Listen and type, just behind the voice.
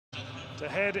to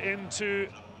head into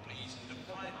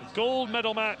the gold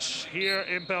medal match here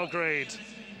in Belgrade.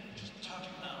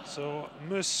 So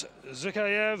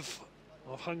MUSZUKAJEV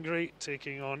of Hungary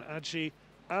taking on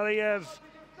ALIYEV,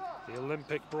 the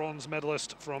Olympic bronze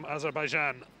medalist from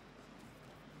Azerbaijan.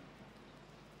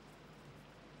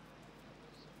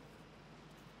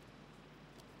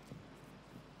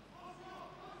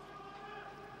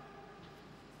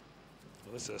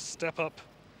 Well, this is a step up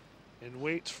in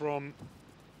weight from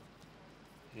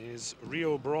his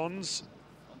Rio bronze,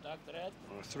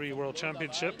 or 3 World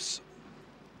Championships.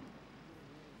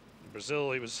 In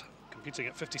Brazil, he was competing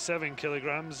at 57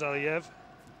 kilograms, ALIYEV,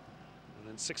 and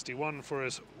then 61 for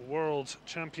his World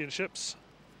Championships,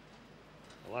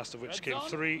 the last of which came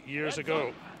 3 years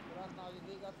ago.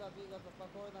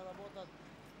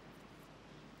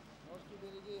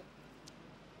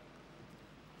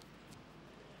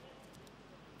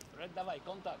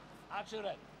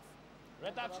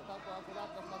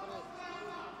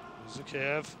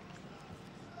 MUSZUKAJEV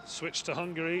switched to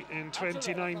Hungary in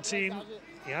 2019.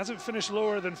 He hasn't finished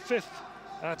lower than 5th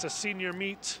at a senior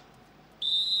meet.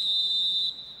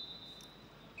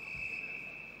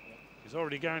 He's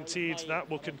already guaranteed that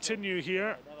will continue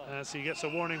here as he gets a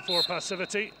warning for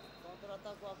passivity.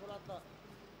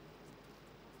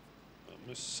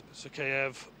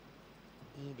 MUSZUKAJEV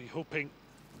will be hoping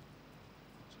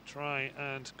to try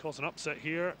and cause an upset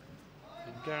here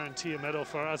and guarantee a medal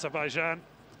for Azerbaijan.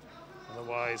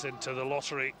 Otherwise, into the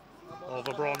lottery of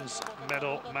a bronze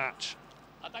medal match.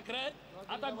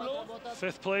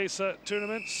 5th place at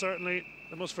tournaments, certainly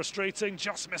the most frustrating,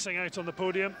 just missing out on the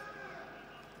podium.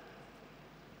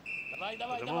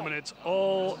 At the moment, it's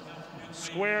all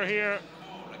square here,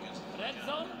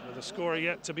 with a score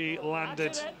yet to be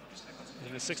landed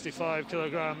in the 65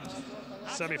 kilogram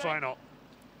semi-final.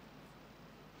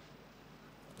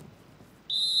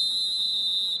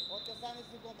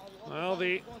 Well,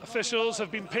 the officials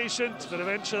have been patient, but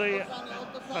eventually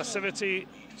passivity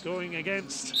going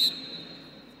against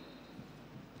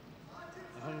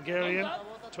the Hungarian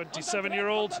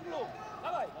 27-year-old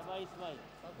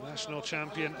national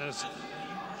champion, as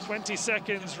 20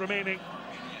 seconds remaining.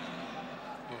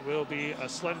 It will be a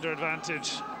slender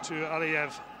advantage to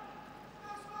ALIYEV.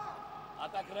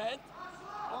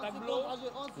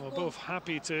 Well, both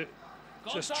happy to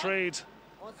just trade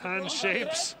hand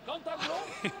shapes.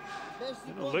 They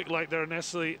don't look like they're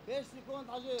necessarily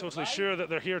totally sure that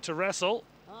they're here to wrestle.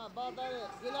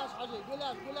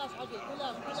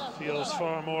 Feels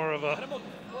far more of a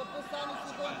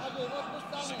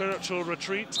spiritual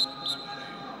retreat,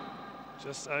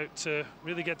 just out to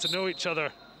really get to know each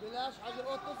other.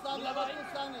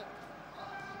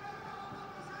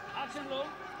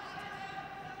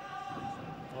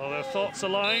 Well, their thoughts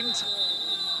aligned,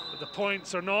 but the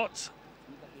points are not.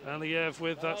 ALIYEV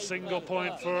with that single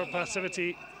point for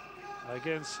passivity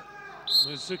against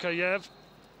MUSZUKAJEV.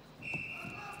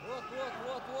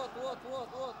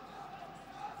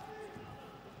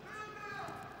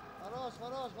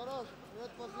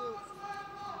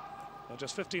 Well,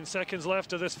 just 15 seconds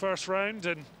left of this first round,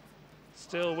 and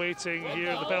still waiting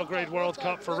here the Belgrade World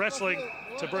Cup for wrestling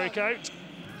to break out.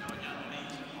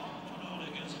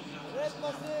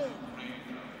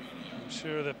 I'm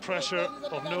sure the pressure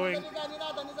of knowing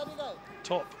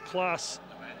top class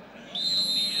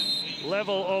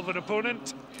level of an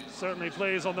opponent certainly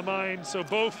plays on the mind, so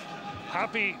both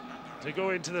happy to go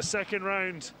into the second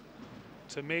round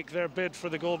to make their bid for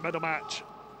the gold medal match.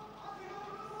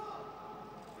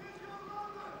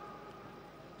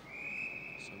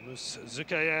 So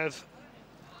MUSZUKAJEV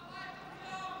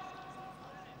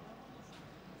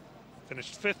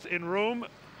finished 5th in Rome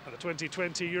at the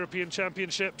 2020 European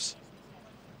Championships.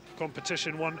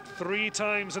 Competition won 3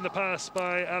 times in the past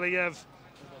by ALIYEV.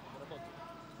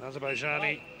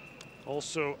 Azerbaijani,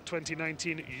 also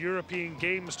 2019 European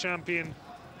Games champion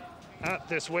at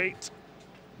this weight.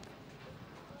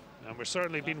 And we've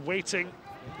certainly been waiting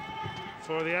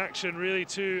for the action really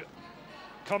to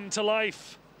come to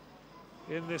life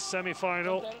in this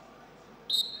semi-final.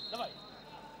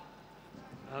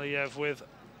 ALIYEV with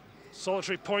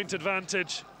solitary point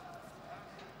advantage.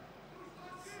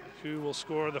 Who will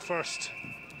score the first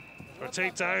for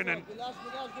takedown? And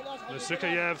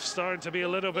MUSZUKAJEV starting to be a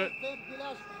little bit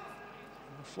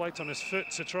flight on his foot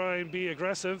to try and be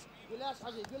aggressive.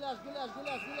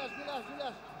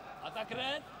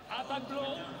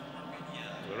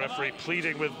 The referee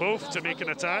pleading with both to make an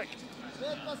attack.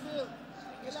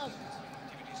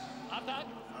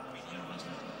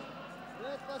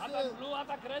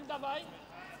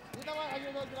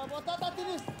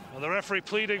 Well, the referee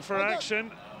pleading for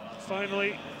action.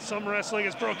 Finally, some wrestling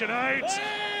is broken out.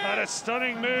 And a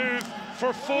stunning move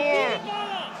for 4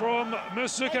 from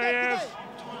MUSZUKAJEV.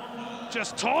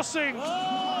 Just tossing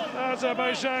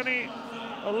Azerbaijani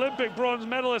Olympic bronze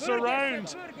medalists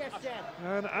around.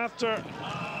 And after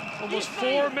almost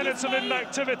 4 minutes of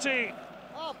inactivity,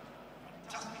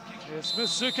 it's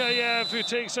MUSZUKAJEV who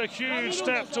takes a huge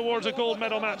step towards a gold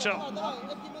medal matchup.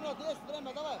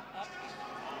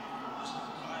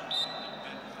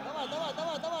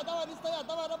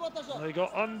 They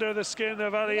got under the skin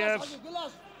of ALIYEV,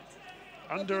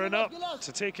 under and up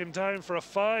to take him down for a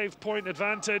 5-point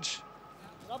advantage.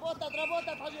 The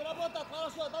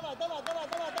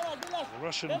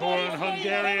Russian-born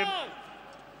Hungarian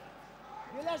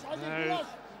now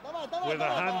with a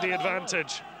handy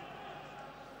advantage.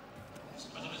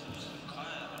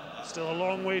 Still a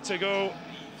long way to go.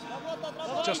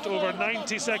 Just over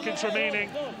 90 seconds remaining.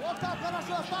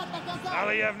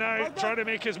 ALIYEV now trying to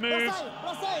make his move.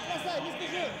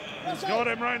 He's got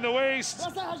him round the waist,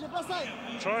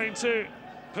 trying to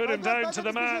put him down to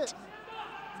the mat.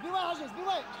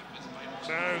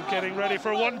 Now getting ready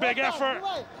for one big effort.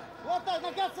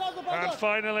 And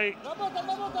finally,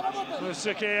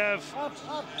 MUSZUKAJEV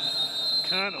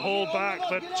can't hold back,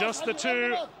 but just the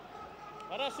 2.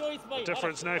 The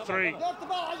difference now 3.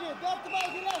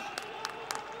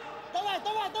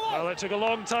 Well, it took a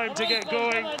long time to get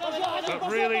going,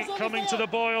 but really coming to the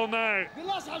boil now.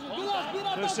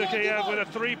 MUSZUKAJEV with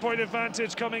a 3-point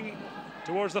advantage coming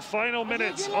towards the final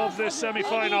minutes of this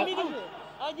semi-final.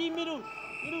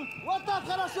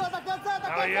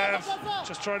 ALIYEV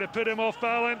just trying to put him off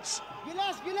balance.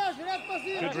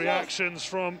 Good reactions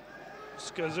from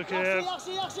MUSZUKAJEV.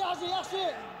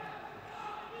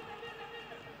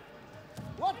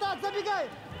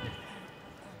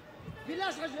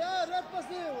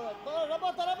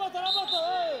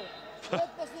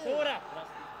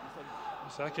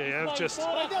 MUSZUKAJEV just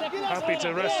happy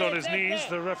to rest on his knees.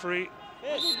 The referee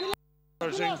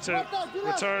urging to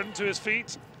return to his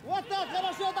feet.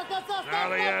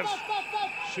 ALIYEV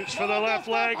shoots for the left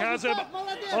leg, has him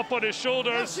up on his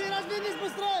shoulders.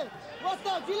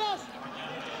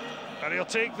 And he'll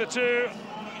take the 2.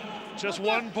 Just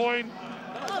 1 point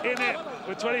in it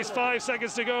with 25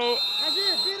 seconds to go.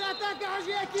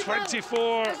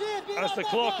 24 as the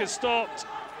clock is stopped.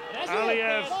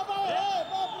 ALIYEV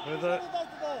with a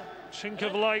chink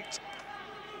of light.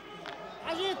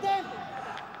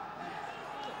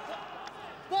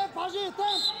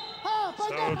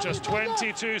 So just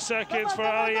 22 seconds for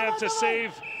ALIYEV to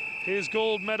save his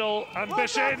gold medal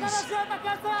ambitions.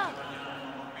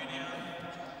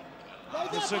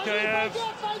 MUSZUKAJEV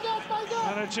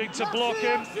managing to block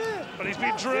him, but he's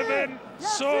been driven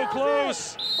so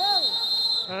close.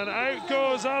 And out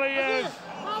goes ALIYEV.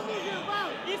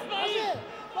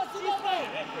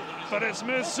 But it's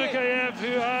MUSZUKAJEV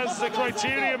who has the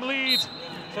criterium lead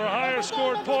for higher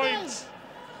scored points.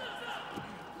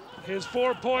 His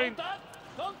 4-point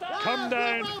come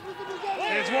down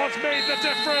is what's made the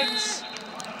difference.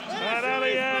 And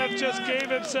ALIYEV just gave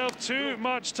himself too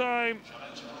much time,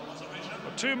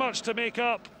 too much to make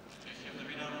up.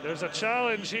 There's a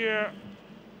challenge here,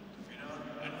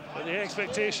 but the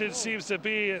expectation seems to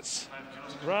be it's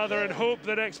rather in hope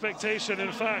than expectation.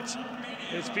 In fact,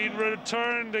 it's been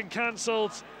returned and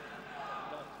cancelled.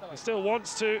 He still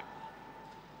wants to.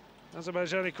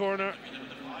 Azerbaijani corner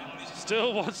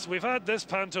still wants. We've had this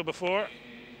panto before.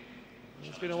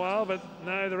 It's been a while, but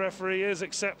now the referee is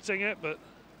accepting it, but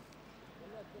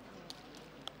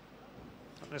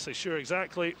not necessarily sure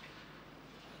exactly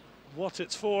what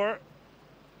it's for.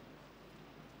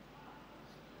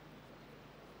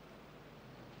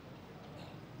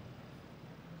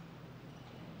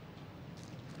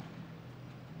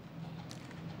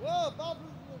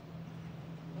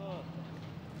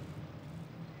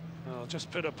 I'll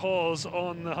just put a pause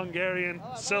on the Hungarian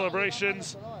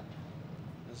celebrations.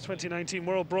 As 2019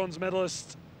 world bronze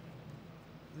medalist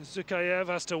MUSZUKAJEV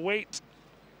has to wait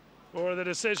for the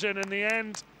decision in the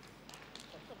end.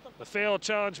 The failed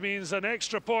challenge means an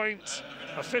extra point.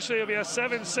 Officially, it'll be a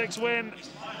 7-6 win.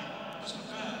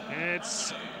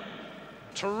 It's a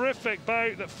terrific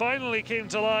bout that finally came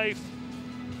to life.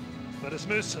 But it's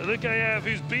MUSZUKAJEV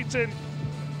who's beaten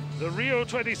the Rio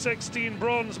 2016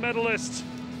 bronze medalist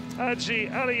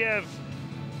ALIYEV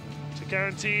to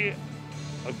guarantee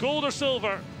a gold or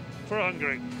silver for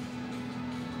Hungary.